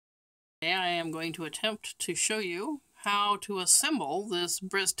Today I am going to attempt to show you how to assemble this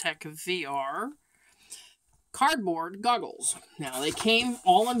Briz Tec VR cardboard goggles. Now they came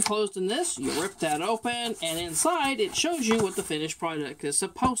all enclosed in this. You rip that open and inside it shows you what the finished product is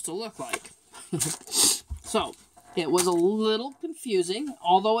supposed to look like. So it was a little confusing,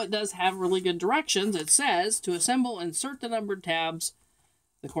 although it does have really good directions. It says to assemble, insert the numbered tabs,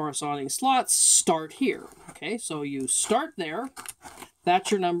 the corresponding slots, start here. Okay, so you start there.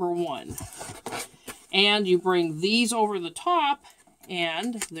 That's your number 1. And you bring these over the top,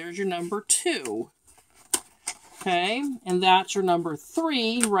 and there's your number 2. Okay, and that's your number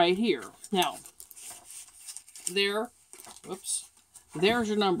 3 right here. Now, there's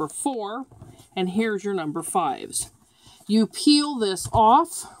your number 4, and here's your number 5s. You peel this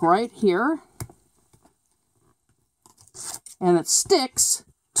off right here, and it sticks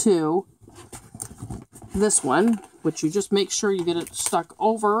to this one, which you just make sure you get it stuck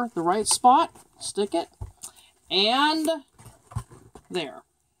over the right spot, stick it, and there.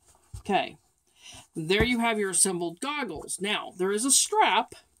 Okay, there you have your assembled goggles. Now, there is a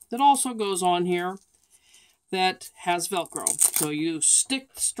strap that also goes on here that has Velcro. So you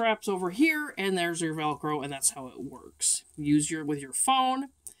stick the straps over here, and there's your Velcro, and that's how it works. Use with your phone.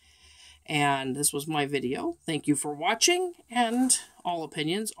 And this was my video. Thank you for watching, and all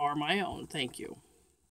opinions are my own. Thank you.